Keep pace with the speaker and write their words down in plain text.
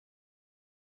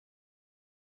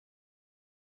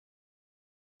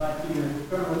I'd like you to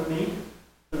turn with me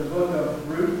to the book of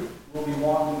Ruth. We'll be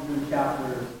walking through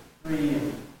chapters 3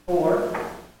 and 4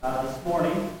 this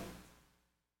morning.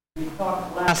 We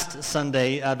talked last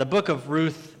Sunday, the book of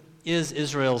Ruth is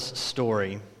Israel's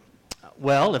story.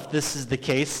 Well, if this is the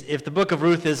case, if the book of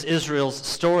Ruth is Israel's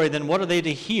story, then what are they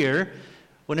to hear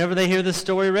whenever they hear this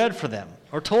story read for them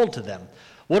or told to them?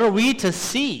 What are we to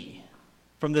see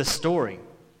from this story?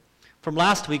 From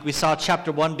last week, we saw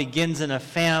chapter 1 begins in a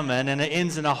famine and it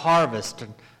ends in a harvest,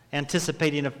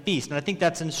 anticipating a feast. And I think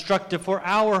that's instructive for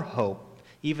our hope.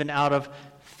 Even out of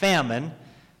famine,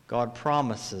 God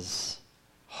promises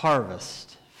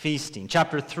harvest, feasting.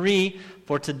 Chapter 3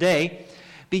 for today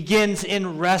begins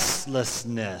in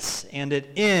restlessness, and it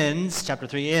ends, chapter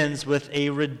 3 ends with a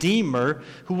Redeemer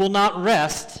who will not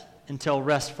rest until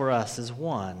rest for us is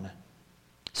won.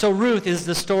 So Ruth is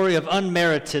the story of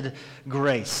unmerited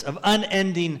grace, of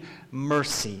unending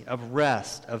mercy, of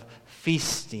rest, of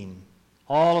feasting.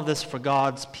 All of this for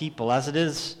God's people, as it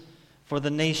is for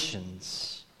the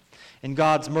nations. In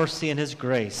God's mercy and His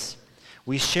grace,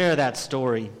 we share that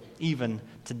story even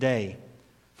today,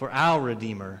 for our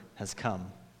Redeemer has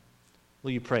come.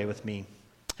 Will you pray with me?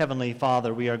 Heavenly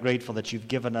Father, we are grateful that you've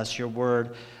given us your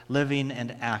word, living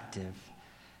and active.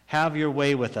 Have your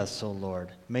way with us, O Lord.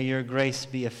 May your grace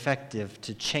be effective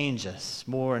to change us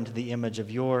more into the image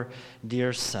of your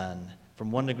dear Son,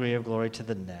 from one degree of glory to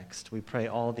the next. We pray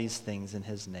all these things in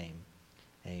his name.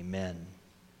 Amen.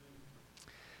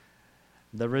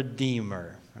 The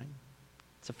Redeemer, right?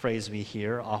 It's a phrase we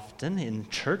hear often in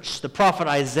church. The prophet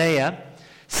Isaiah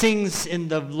sings in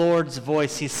the Lord's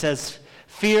voice. He says,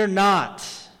 fear not,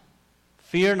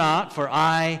 for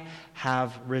I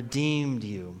have redeemed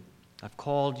you. I've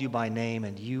called you by name,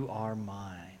 and you are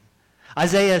mine.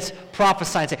 Isaiah is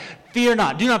prophesying, saying, fear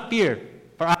not, do not fear,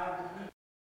 for I have redeemed you.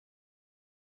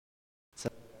 So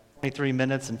 23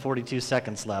 minutes and 42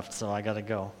 seconds left, so I got to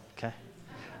go, okay?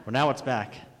 Well, now it's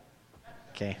back.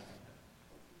 Okay.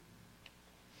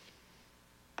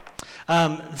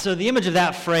 So the image of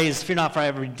that phrase, fear not, for I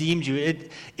have redeemed you,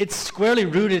 it's squarely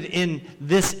rooted in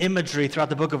this imagery throughout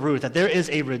the book of Ruth, that there is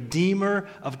a Redeemer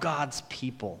of God's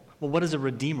people. Well, what is a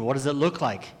Redeemer? What does it look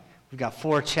like? We've got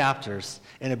 4 chapters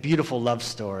in a beautiful love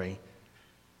story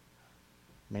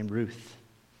named Ruth.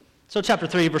 So chapter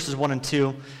 3, verses 1 and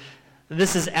 2.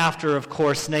 This is after, of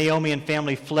course, Naomi and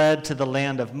family fled to the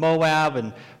land of Moab,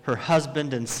 and her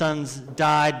husband and sons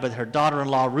died, but her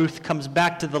daughter-in-law Ruth comes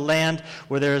back to the land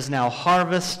where there is now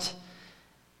harvest,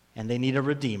 and they need a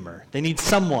Redeemer. They need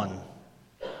someone.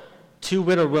 2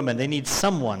 widowed women, they need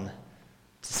someone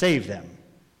to save them.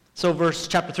 So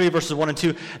chapter 3, verses 1 and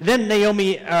 2. Then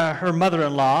Naomi, her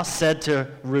mother-in-law, said to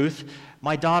Ruth,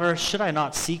 my daughter, should I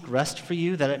not seek rest for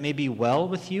you, that it may be well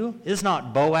with you? Is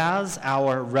not Boaz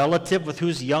our relative with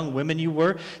whose young women you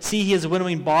were? See, he is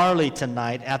winnowing barley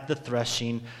tonight at the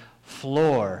threshing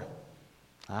floor.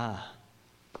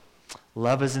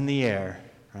 Love is in the air,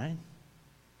 right?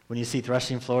 When you see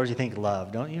threshing floors, you think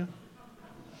love, don't you?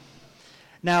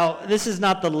 Now, this is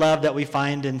not the love that we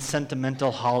find in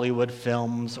sentimental Hollywood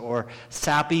films or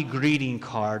sappy greeting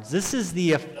cards. This is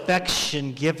the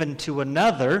affection given to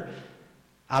another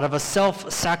out of a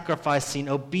self-sacrificing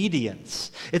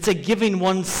obedience. It's a giving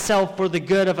oneself for the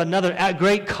good of another at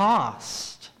great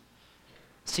cost.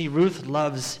 See, Ruth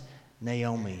loves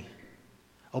Naomi,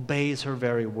 obeys her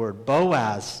very word.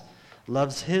 Boaz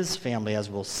loves his family, as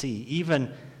we'll see.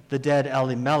 Even the dead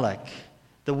Elimelech,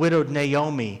 the widowed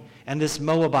Naomi, and this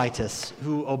Moabitess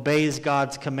who obeys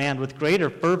God's command with greater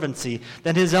fervency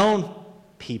than his own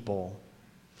people.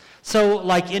 So,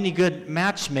 like any good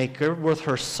matchmaker worth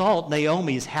her salt,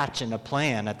 Naomi's hatching a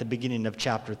plan at the beginning of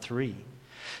chapter 3.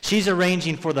 She's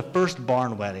arranging for the first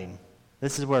barn wedding.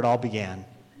 This is where it all began.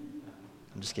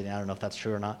 I'm just kidding. I don't know if that's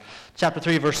true or not. Chapter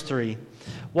 3, verse 3.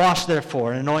 Wash,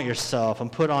 therefore, and anoint yourself, and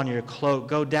put on your cloak.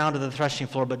 Go down to the threshing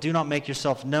floor, but do not make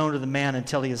yourself known to the man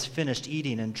until he has finished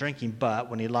eating and drinking, but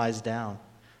when he lies down.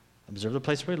 Observe the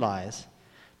place where he lies.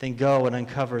 Then go and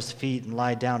uncover his feet and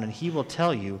lie down, and he will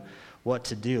tell you what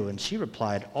to do. And she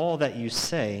replied, all that you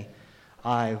say,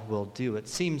 I will do. It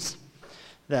seems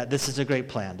that this is a great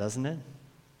plan, doesn't it?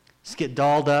 Just get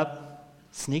dolled up,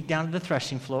 sneak down to the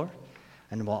threshing floor,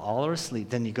 and while all are asleep,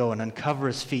 then you go and uncover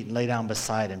his feet and lay down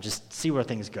beside him. Just see where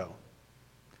things go.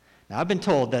 Now, I've been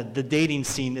told that the dating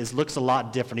scene looks a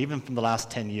lot different, even from the last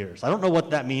 10 years. I don't know what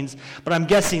that means, but I'm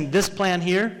guessing this plan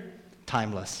here,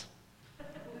 timeless.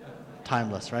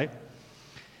 Timeless, right?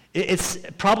 It's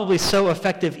probably so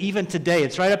effective even today.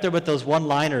 It's right up there with those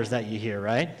one-liners that you hear,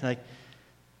 right?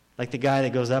 Like the guy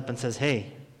that goes up and says,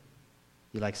 hey,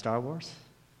 you like Star Wars?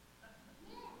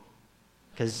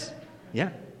 Because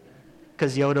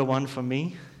because Yoda won for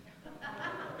me.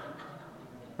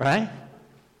 Right?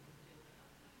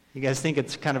 You guys think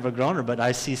it's kind of a groaner, but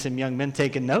I see some young men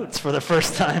taking notes for the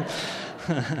first time.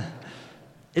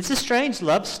 It's a strange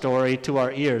love story to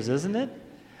our ears, isn't it?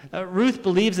 Ruth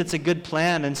believes it's a good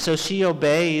plan, and so she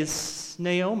obeys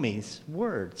Naomi's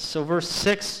words. So verse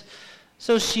 6,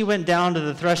 so she went down to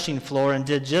the threshing floor and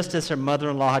did just as her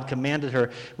mother-in-law had commanded her.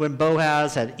 When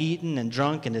Boaz had eaten and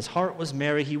drunk and his heart was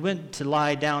merry, he went to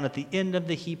lie down at the end of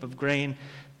the heap of grain.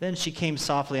 Then she came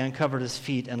softly, uncovered his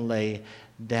feet, and lay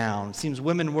down. It seems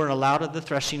women weren't allowed at the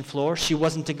threshing floor. She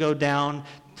wasn't to go down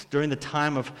during the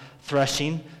time of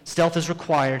threshing. Stealth is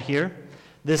required here.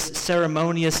 This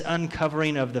ceremonious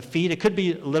uncovering of the feet, it could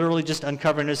be literally just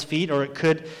uncovering his feet, or it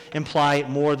could imply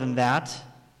more than that.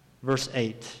 Verse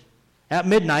 8. At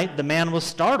midnight, the man was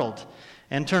startled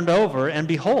and turned over, and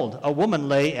behold, a woman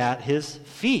lay at his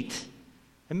feet.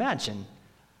 Imagine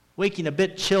waking a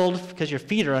bit chilled because your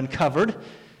feet are uncovered,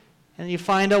 and you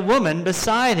find a woman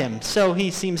beside him. So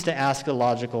he seems to ask a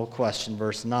logical question.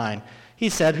 Verse 9. He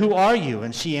said, "Who are you?"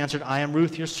 And she answered, "I am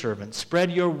Ruth, your servant.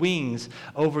 Spread your wings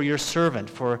over your servant,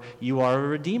 for you are a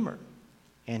redeemer."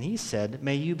 And he said,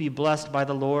 "May you be blessed by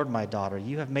the Lord, my daughter.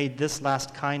 You have made this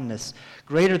last kindness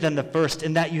greater than the first,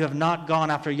 in that you have not gone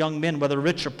after young men, whether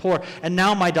rich or poor. And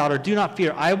now, my daughter, do not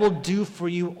fear. I will do for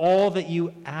you all that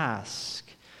you ask.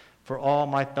 For all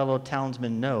my fellow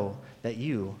townsmen know that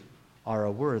you are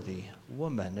a worthy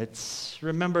woman."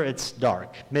 Remember, it's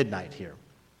dark, midnight here.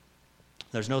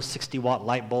 There's no 60-watt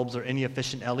light bulbs or any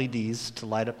efficient LEDs to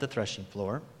light up the threshing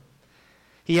floor.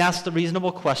 He asked the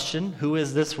reasonable question, who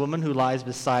is this woman who lies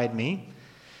beside me,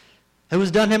 who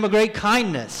has done him a great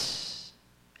kindness?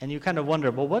 And you kind of wonder,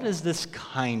 well, what is this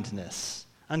kindness?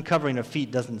 Uncovering of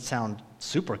feet doesn't sound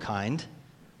super kind.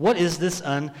 What is this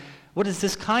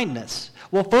kindness?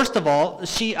 Well, first of all,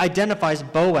 she identifies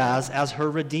Boaz as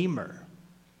her redeemer.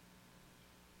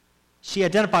 She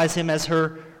identifies him as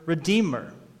her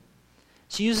redeemer.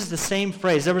 She uses the same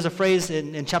phrase. There was a phrase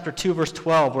in chapter 2, verse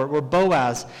 12, where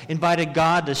Boaz invited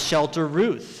God to shelter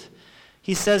Ruth.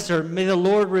 He says to her, "May the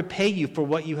Lord repay you for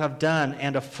what you have done,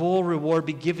 and a full reward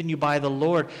be given you by the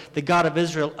Lord, the God of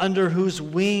Israel, under whose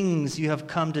wings you have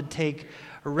come to take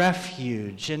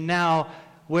refuge." And now,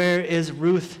 where is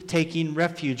Ruth taking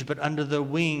refuge but under the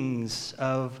wings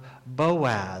of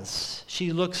Boaz?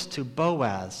 She looks to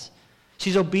Boaz.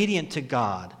 She's obedient to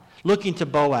God, looking to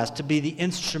Boaz to be the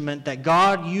instrument that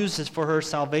God uses for her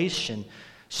salvation.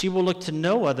 She will look to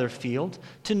no other field,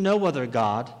 to no other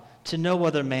God, to no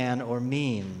other man or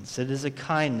means. It is a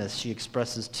kindness she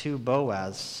expresses to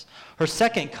Boaz. Her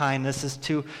second kindness is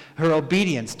to her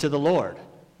obedience to the Lord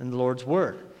and the Lord's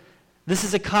word. This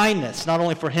is a kindness not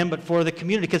only for him but for the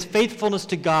community, because faithfulness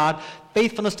to God,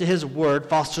 faithfulness to his word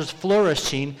fosters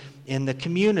flourishing in the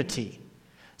community.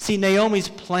 See, Naomi's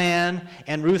plan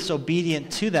and Ruth's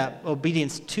obedience to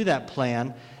that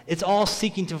plan, it's all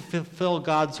seeking to fulfill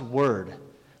God's word.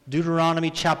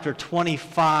 Deuteronomy chapter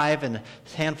 25 and a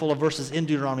handful of verses in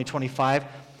Deuteronomy 25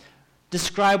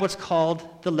 describe what's called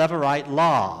the Levirate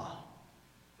law.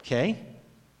 Okay?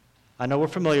 I know we're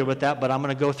familiar with that, but I'm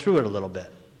going to go through it a little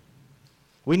bit.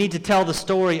 We need to tell the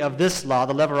story of this law,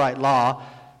 the Levirate law,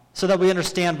 so that we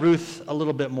understand Ruth a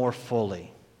little bit more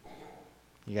fully.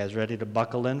 You guys ready to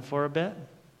buckle in for a bit?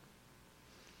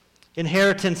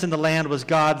 Inheritance in the land was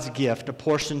God's gift,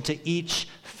 apportioned to each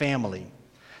family.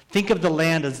 Think of the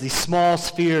land as these small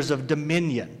spheres of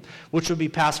dominion, which would be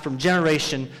passed from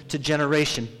generation to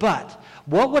generation. But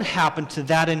what would happen to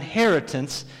that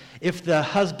inheritance if the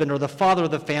husband or the father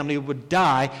of the family would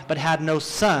die but had no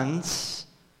sons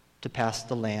to pass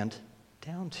the land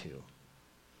down to?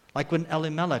 Like when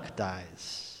Elimelech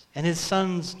dies and his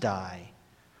sons die.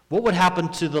 What would happen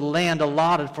to the land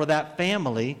allotted for that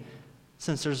family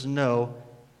since there's no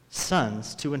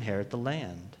sons to inherit the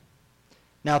land?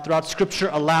 Now, throughout Scripture,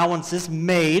 allowance is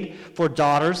made for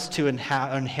daughters to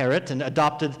inherit, and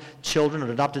adopted children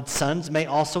or adopted sons may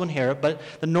also inherit, but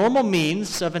the normal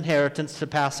means of inheritance to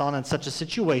pass on in such a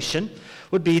situation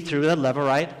would be through the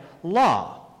Levirate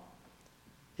law.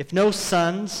 If no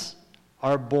sons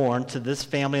are born to this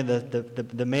family,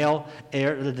 the male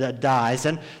heir that dies,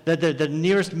 and the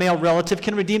nearest male relative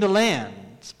can redeem the land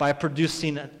by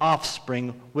producing an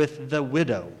offspring with the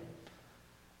widow.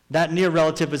 That near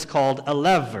relative is called a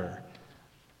lever,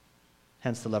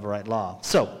 hence the Levirate law.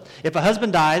 So, if a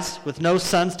husband dies with no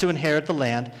sons to inherit the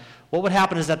land, what would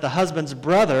happen is that the husband's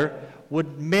brother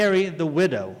would marry the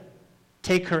widow,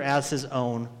 take her as his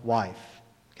own wife.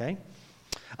 Okay?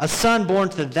 A son born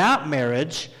to that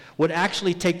marriage would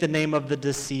actually take the name of the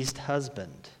deceased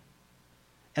husband.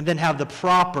 and then have the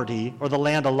property or the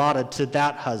land allotted to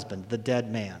that husband, the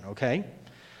dead man, okay?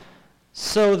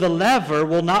 So the lever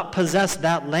will not possess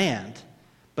that land,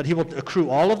 but he will accrue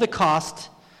all of the cost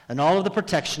and all of the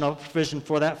protection or provision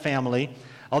for that family,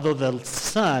 although the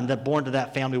son that born to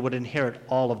that family would inherit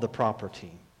all of the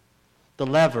property. The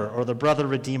lever or the brother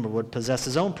redeemer would possess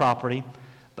his own property,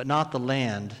 but not the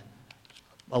land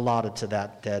allotted to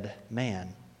that dead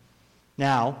man.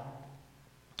 Now,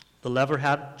 the lever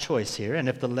had choice here, and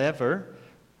if the lever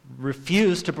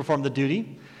refused to perform the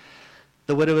duty,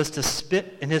 the widow is to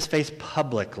spit in his face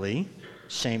publicly,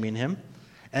 shaming him,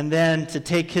 and then to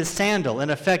take his sandal, in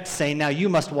effect saying, now you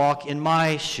must walk in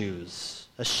my shoes,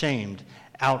 ashamed,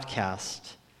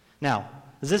 outcast. Now,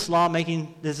 is this law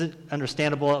is it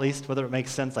understandable at least, whether it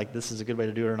makes sense, like this is a good way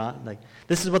to do it or not? Like,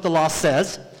 this is what the law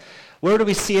says. Where do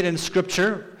we see it in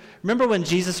Scripture? Remember when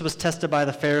Jesus was tested by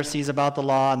the Pharisees about the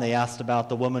law, and they asked about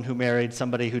the woman who married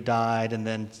somebody who died, and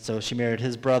then so she married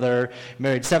his brother,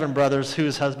 married 7 brothers,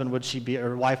 whose husband would she be,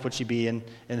 or wife would she be in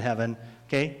heaven?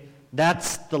 Okay?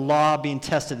 That's the law being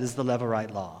tested, is the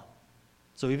Levirate law.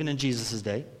 So even in Jesus'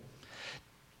 day.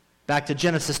 Back to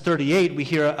Genesis 38, we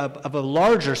hear of a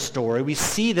larger story. We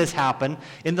see this happen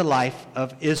in the life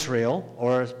of Israel,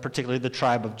 or particularly the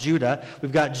tribe of Judah.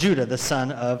 We've got Judah, the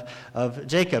son of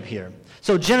Jacob here.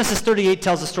 So Genesis 38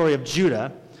 tells the story of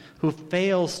Judah, who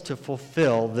fails to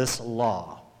fulfill this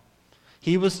law.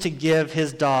 He was to give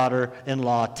his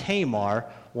daughter-in-law Tamar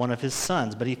one of his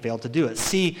sons, but he failed to do it.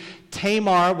 See,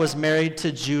 Tamar was married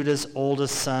to Judah's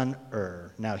oldest son,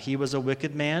 Now, he was a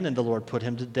wicked man, and the Lord put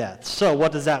him to death. So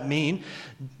what does that mean?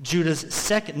 Judah's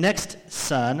next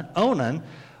son, Onan,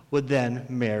 would then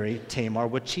marry Tamar,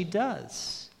 which he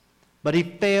does. But he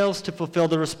fails to fulfill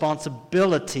the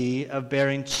responsibility of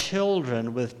bearing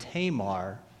children with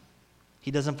Tamar.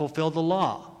 He doesn't fulfill the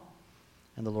law,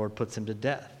 and the Lord puts him to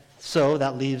death. So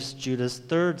that leaves Judah's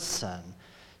third son,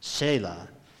 Shelah.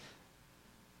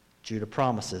 Judah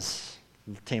promises,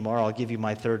 Tamar, I'll give you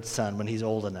my third son when he's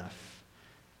old enough.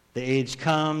 The age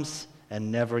comes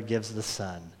and never gives the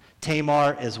son.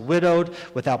 Tamar is widowed,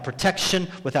 without protection,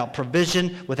 without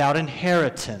provision, without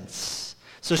inheritance.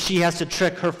 So she has to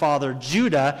trick her father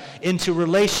Judah into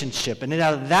relationship. And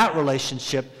out of that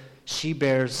relationship, she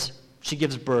gives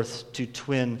birth to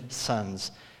twin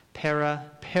sons,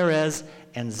 Perez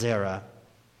and Zerah.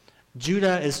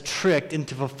 Judah is tricked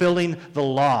into fulfilling the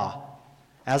law.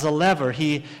 As a lever,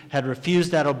 he had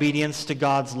refused that obedience to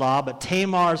God's law, but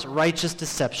Tamar's righteous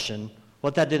deception,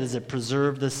 what that did is it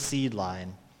preserved the seed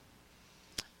line.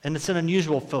 And it's an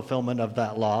unusual fulfillment of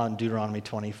that law in Deuteronomy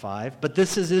 25, but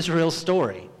this is Israel's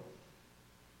story.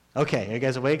 Okay, are you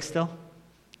guys awake still?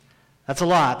 That's a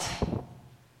lot.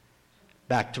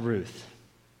 Back to Ruth.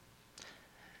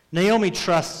 Naomi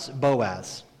trusts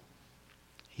Boaz.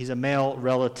 He's a male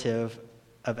relative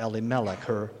of Elimelech,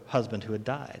 her husband who had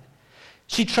died.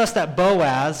 She trusts that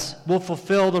Boaz will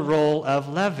fulfill the role of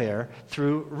lever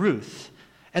through Ruth.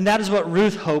 And that is what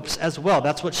Ruth hopes as well.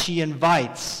 That's what she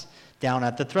invites down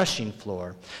at the threshing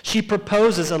floor. She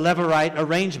proposes a Levirate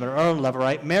arrangement or a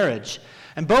Levirate marriage.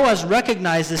 And Boaz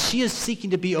recognizes she is seeking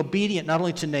to be obedient not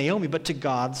only to Naomi, but to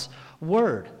God's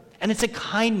word. And it's a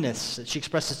kindness that she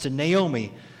expresses to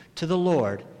Naomi, to the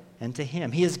Lord, and to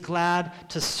him. He is glad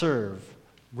to serve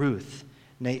Ruth,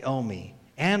 Naomi,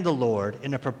 and the Lord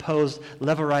in a proposed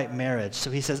Levirate marriage. So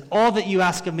he says, all that you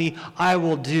ask of me, I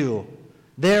will do.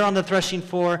 There on the threshing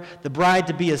floor, the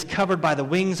bride-to-be is covered by the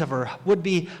wings of her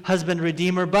would-be husband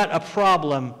redeemer, but a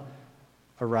problem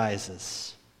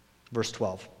arises. Verse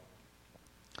 12.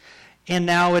 And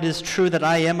now it is true that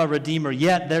I am a redeemer,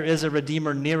 yet there is a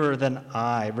redeemer nearer than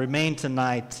I. Remain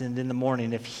tonight and in the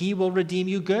morning. If he will redeem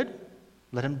you, good,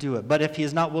 let him do it. But if he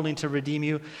is not willing to redeem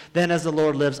you, then as the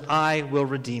Lord lives, I will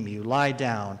redeem you. Lie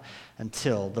down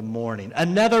until the morning.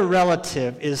 Another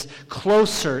relative is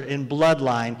closer in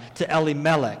bloodline to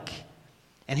Elimelech,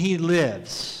 and he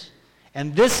lives.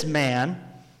 And this man,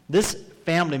 this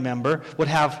family member, would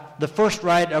have the first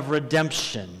right of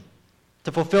redemption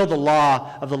to fulfill the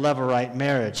law of the Levirate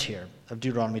marriage here of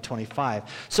Deuteronomy 25.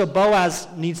 So Boaz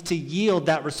needs to yield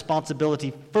that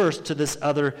responsibility first to this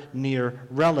other near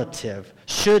relative,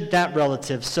 should that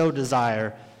relative so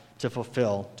desire to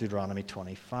fulfill Deuteronomy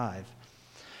 25.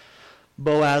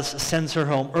 Boaz sends her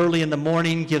home early in the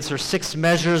morning, gives her 6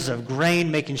 measures of grain,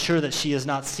 making sure that she is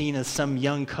not seen as some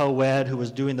young co-ed who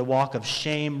was doing the walk of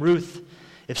shame. Ruth,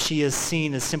 if she is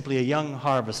seen as simply a young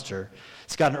harvester,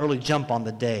 has got an early jump on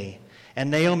the day. And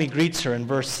Naomi greets her in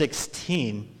verse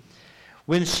 16.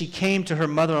 When she came to her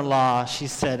mother-in-law, she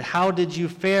said, "How did you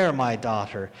fare, my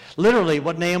daughter?" Literally,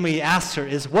 what Naomi asks her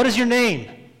is, "What is your name?"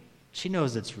 She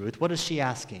knows it's Ruth. What is she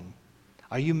asking?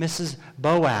 Are you Mrs.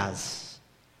 Boaz?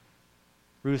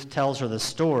 Ruth tells her the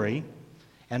story,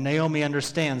 and Naomi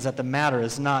understands that the matter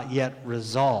is not yet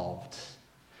resolved,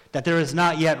 that there is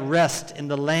not yet rest in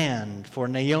the land for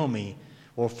Naomi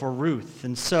or for Ruth.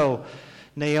 And so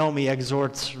Naomi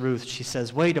exhorts Ruth. She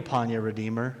says, wait upon your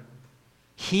Redeemer.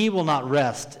 He will not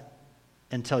rest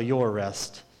until your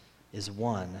rest is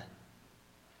won.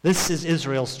 This is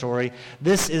Israel's story.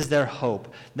 This is their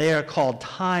hope. They are called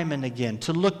time and again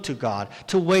to look to God,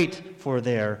 to wait for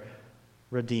their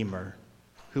Redeemer,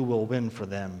 who will win for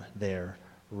them their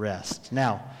rest.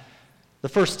 Now, the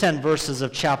first 10 verses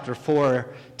of chapter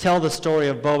 4 tell the story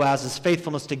of Boaz's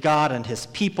faithfulness to God and his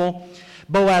people.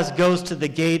 Boaz goes to the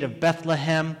gate of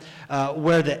Bethlehem,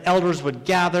 where the elders would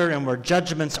gather and where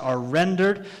judgments are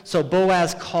rendered. So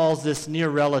Boaz calls this near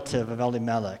relative of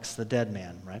Elimelech's, the dead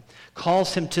man, right?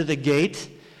 Calls him to the gate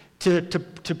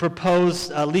to propose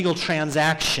a legal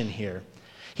transaction here.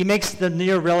 He makes the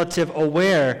near relative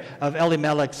aware of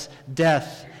Elimelech's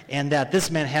death and that this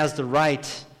man has the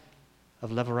right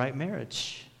of levirate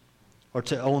marriage, or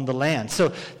to own the land. So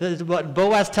what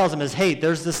Boaz tells him is, hey,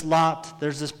 there's this lot,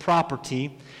 there's this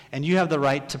property, and you have the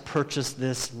right to purchase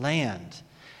this land.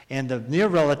 And the near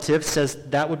relative says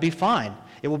that would be fine.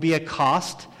 It will be a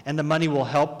cost, and the money will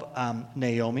help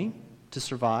Naomi to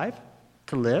survive,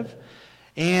 to live,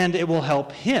 and it will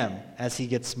help him as he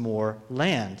gets more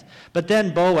land. But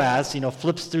then Boaz,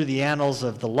 flips through the annals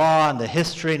of the law and the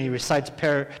history, and he recites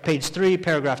page 3,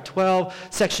 paragraph 12,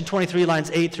 section 23, lines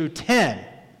 8 through 10,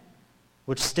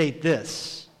 which state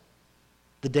this: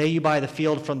 the day you buy the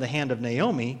field from the hand of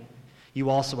Naomi, you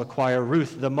also acquire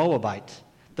Ruth the Moabite,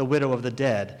 the widow of the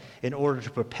dead, in order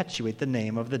to perpetuate the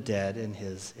name of the dead in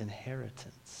his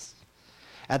inheritance.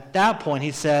 At that point,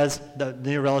 he says, the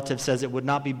near relative says, it would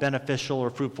not be beneficial or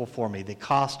fruitful for me. The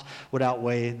cost would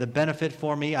outweigh the benefit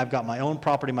for me. I've got my own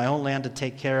property, my own land to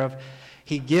take care of.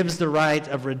 He gives the right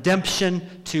of redemption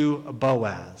to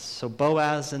Boaz. So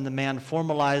Boaz and the man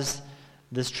formalize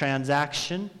this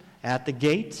transaction at the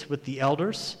gate with the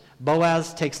elders.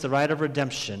 Boaz takes the right of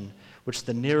redemption, which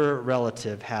the nearer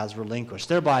relative has relinquished.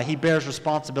 Thereby, he bears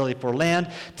responsibility for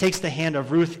land, takes the hand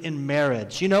of Ruth in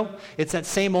marriage. It's that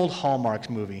same old Hallmark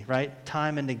movie, right?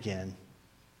 Time and again.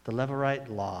 The Levirate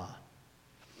law.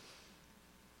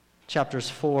 Chapters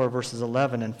 4, verses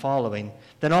 11 and following.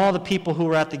 Then all the people who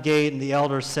were at the gate and the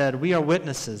elders said, we are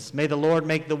witnesses. May the Lord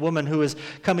make the woman who is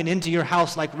coming into your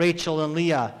house like Rachel and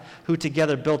Leah, who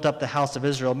together built up the house of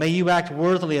Israel. May you act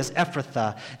worthily as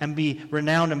Ephrathah and be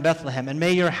renowned in Bethlehem. And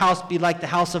may your house be like the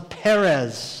house of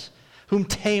Perez, whom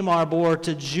Tamar bore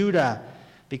to Judah,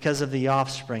 because of the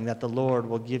offspring that the Lord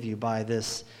will give you by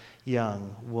this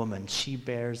young woman. She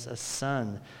bears a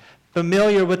son.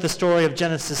 Familiar with the story of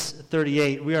Genesis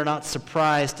 38, we are not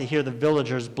surprised to hear the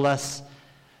villagers bless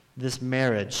this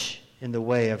marriage in the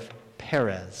way of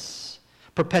Perez,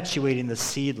 perpetuating the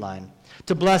seed line.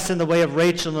 To bless in the way of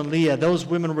Rachel and Leah, those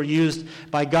women were used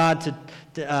by God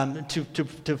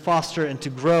to foster and to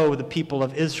grow the people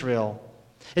of Israel.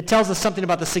 It tells us something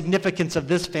about the significance of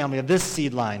this family, of this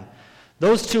seed line.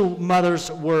 Those two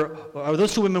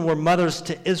women were mothers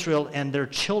to Israel and their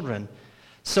children.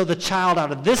 So the child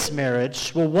out of this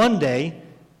marriage will one day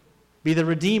be the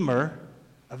redeemer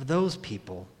of those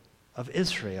people, of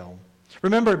Israel.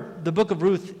 Remember, the book of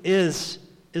Ruth is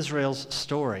Israel's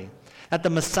story, that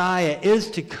the Messiah is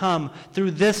to come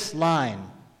through this line.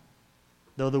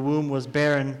 Though the womb was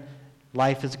barren,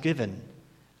 life is given.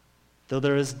 Though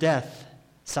there is death,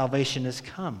 salvation is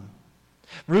come.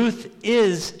 Ruth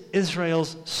is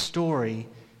Israel's story,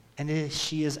 and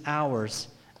she is ours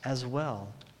as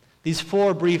well. These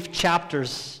 4 brief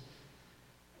chapters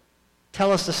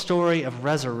tell us the story of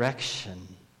resurrection.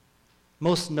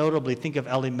 Most notably, think of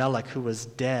Elimelech, who was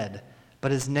dead,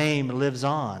 but his name lives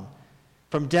on.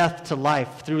 From death to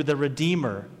life, through the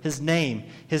Redeemer, his name,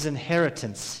 his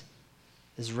inheritance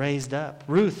is raised up.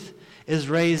 Ruth is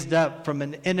raised up from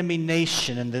an enemy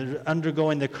nation and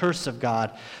undergoing the curse of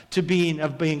God to being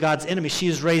God's enemy. She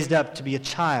is raised up to be a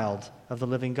child of the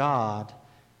living God.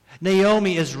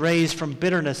 Naomi is raised from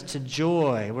bitterness to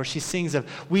joy, where she sings of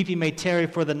weeping may tarry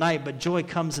for the night, but joy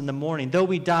comes in the morning. Though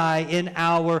we die in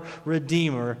our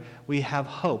Redeemer, we have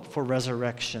hope for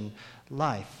resurrection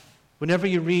life. Whenever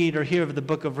you read or hear of the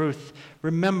book of Ruth,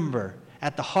 remember,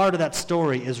 at the heart of that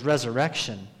story is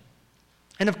resurrection.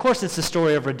 And of course, it's the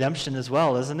story of redemption as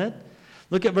well, isn't it?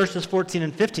 Look at verses 14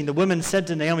 and 15. The woman said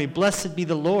to Naomi, "Blessed be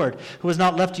the Lord, who has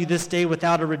not left you this day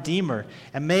without a redeemer,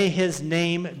 and may his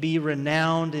name be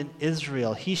renowned in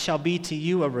Israel. He shall be to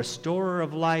you a restorer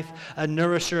of life, a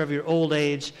nourisher of your old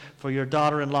age, for your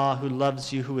daughter-in-law who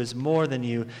loves you, who is more than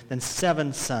you, than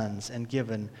 7 sons, and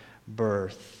given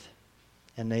birth.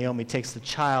 And Naomi takes the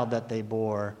child that they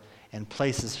bore and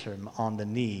places him on the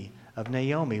knee of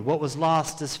Naomi. What was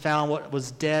lost is found. What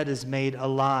was dead is made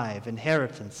alive.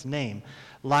 Inheritance, name,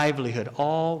 livelihood,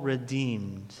 all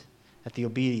redeemed at the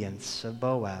obedience of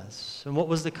Boaz. And what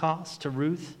was the cost to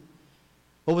Ruth?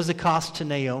 What was the cost to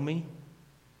Naomi?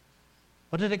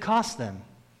 What did it cost them?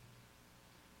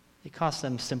 It cost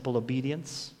them simple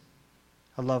obedience,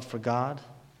 a love for God,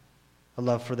 a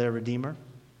love for their Redeemer.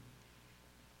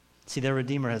 See, their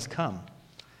Redeemer has come,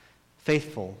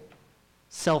 faithful,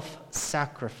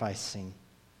 self-sacrificing,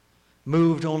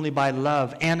 moved only by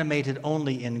love, animated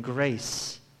only in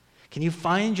grace. Can you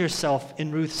find yourself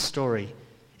in Ruth's story,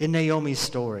 in Naomi's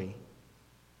story?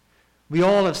 We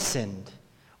all have sinned.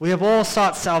 We have all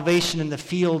sought salvation in the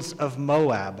fields of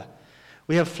Moab.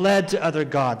 We have fled to other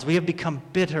gods. We have become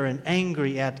bitter and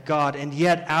angry at God. And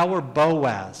yet our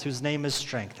Boaz, whose name is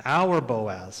strength, our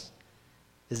Boaz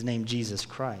is named Jesus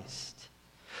Christ,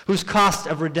 whose cost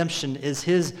of redemption is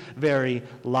his very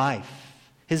life,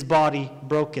 his body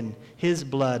broken, his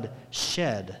blood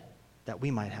shed, that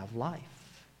we might have life.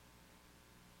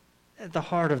 At the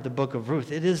heart of the book of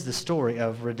Ruth, it is the story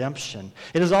of redemption.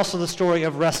 It is also the story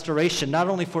of restoration, not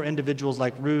only for individuals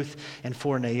like Ruth and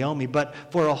for Naomi, but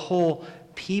for a whole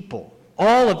people.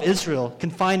 All of Israel can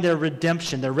find their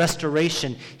redemption, their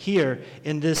restoration here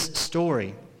in this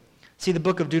story. See, the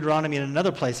book of Deuteronomy in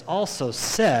another place also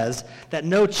says that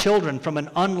no children from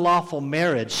an unlawful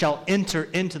marriage shall enter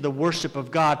into the worship of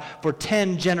God for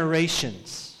 10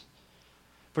 generations.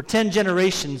 For 10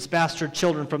 generations, bastard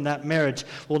children from that marriage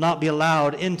will not be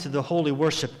allowed into the holy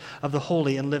worship of the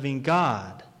holy and living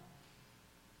God.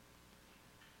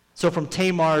 So from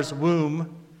Tamar's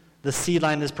womb, the seed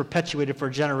line is perpetuated for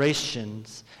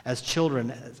generations as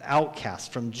children, as outcasts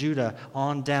from Judah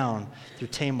on down through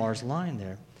Tamar's line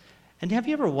there. And have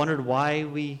you ever wondered why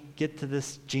we get to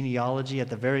this genealogy at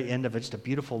the very end of just a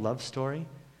beautiful love story?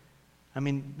 I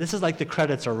mean, this is like the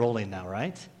credits are rolling now,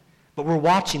 right? But we're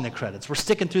watching the credits. We're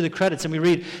sticking through the credits, and we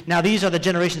read, now these are the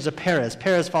generations of Perez.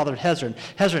 Perez fathered Hezron.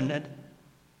 Hezron,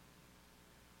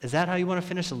 is that how you want to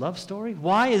finish a love story?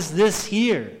 Why is this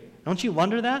here? Don't you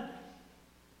wonder that?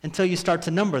 Until you start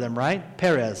to number them, right?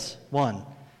 Perez, 1.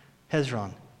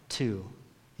 Hezron, 2.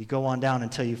 You go on down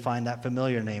until you find that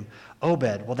familiar name.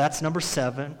 Obed, well, that's number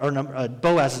 7.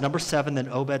 Boaz is number 7, then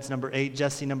Obed's number 8,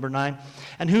 Jesse number 9.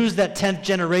 And who's that 10th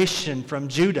generation from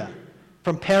Judah?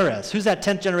 From Perez. Who's that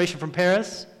 10th generation from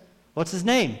Perez? What's his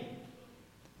name?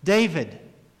 David.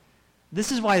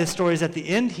 This is why the story is at the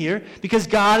end here, because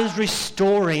God is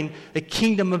restoring the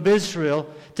kingdom of Israel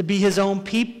to be his own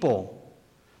people.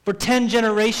 For 10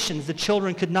 generations, the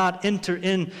children could not enter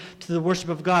into the worship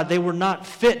of God. They were not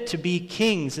fit to be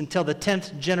kings until the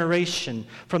 10th generation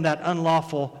from that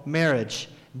unlawful marriage.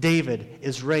 David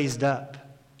is raised up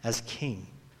as king,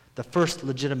 the first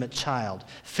legitimate child,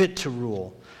 fit to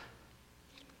rule.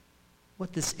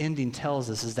 What this ending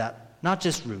tells us is that not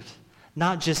just Ruth,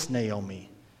 not just Naomi,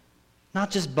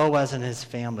 not just Boaz and his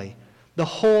family, the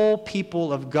whole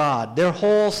people of God, their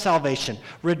whole salvation,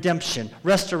 redemption,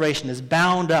 restoration is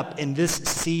bound up in this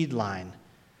seed line.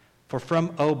 For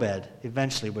from Obed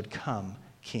eventually would come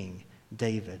King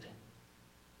David.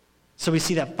 So we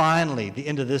see that finally the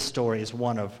end of this story is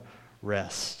one of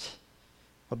rest.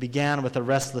 What began with a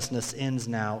restlessness ends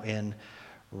now in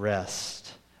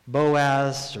rest.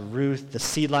 Boaz, Ruth, the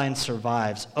seed line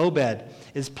survives. Obed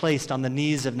is placed on the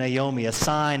knees of Naomi, a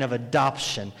sign of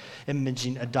adoption,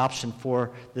 imaging adoption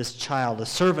for this child. A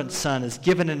servant son is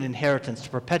given an inheritance to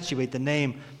perpetuate the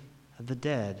name of the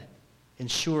dead,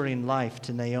 ensuring life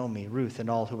to Naomi, Ruth, and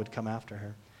all who would come after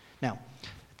her. Now,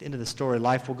 at the end of the story,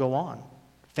 life will go on.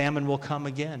 Famine will come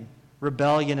again.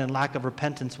 Rebellion and lack of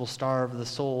repentance will starve the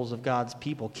souls of God's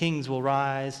people. Kings will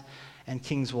rise and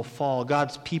kings will fall.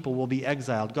 God's people will be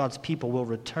exiled. God's people will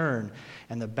return.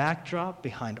 And the backdrop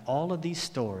behind all of these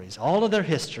stories, all of their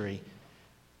history,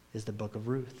 is the book of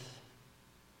Ruth.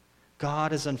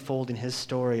 God is unfolding his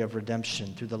story of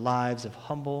redemption through the lives of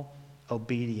humble,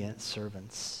 obedient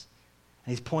servants.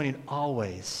 And he's pointing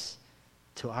always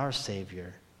to our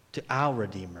Savior, to our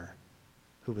Redeemer,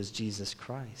 who was Jesus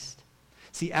Christ.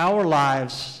 See, our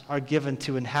lives are given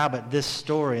to inhabit this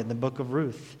story in the book of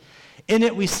Ruth. In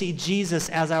it we see Jesus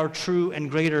as our true and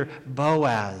greater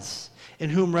Boaz, in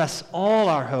whom rests all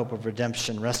our hope of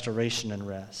redemption, restoration, and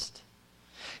rest.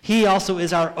 He also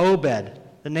is our Obed.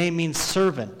 The name means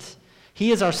servant.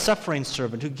 He is our suffering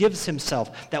servant who gives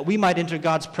himself that we might enter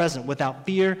God's presence without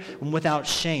fear and without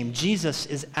shame. Jesus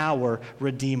is our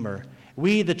Redeemer.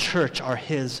 We, the church, are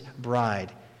his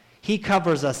bride. He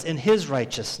covers us in his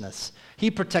righteousness. He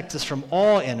protects us from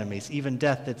all enemies, even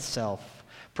death itself.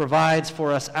 provides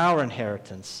for us our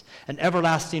inheritance, an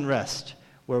everlasting rest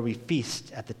where we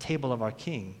feast at the table of our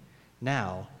King,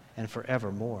 now and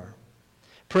forevermore.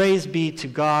 Praise be to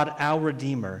God, our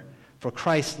Redeemer, for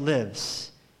Christ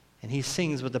lives, and he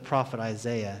sings with the prophet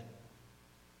Isaiah.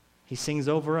 He sings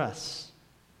over us,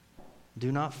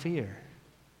 "Do not fear,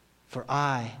 for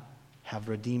I have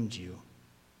redeemed you.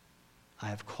 I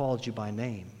have called you by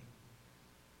name,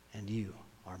 and you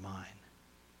are mine."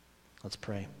 Let's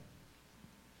pray.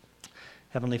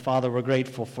 Heavenly Father, we're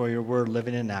grateful for your word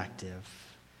living and active.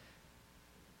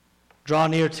 Draw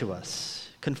near to us.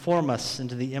 Conform us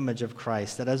into the image of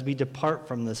Christ, that as we depart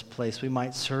from this place, we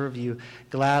might serve you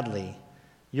gladly,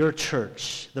 your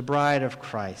church, the bride of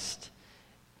Christ,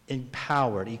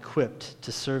 empowered, equipped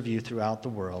to serve you throughout the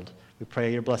world. We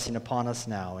pray your blessing upon us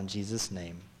now. In Jesus'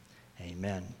 name,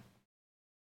 amen.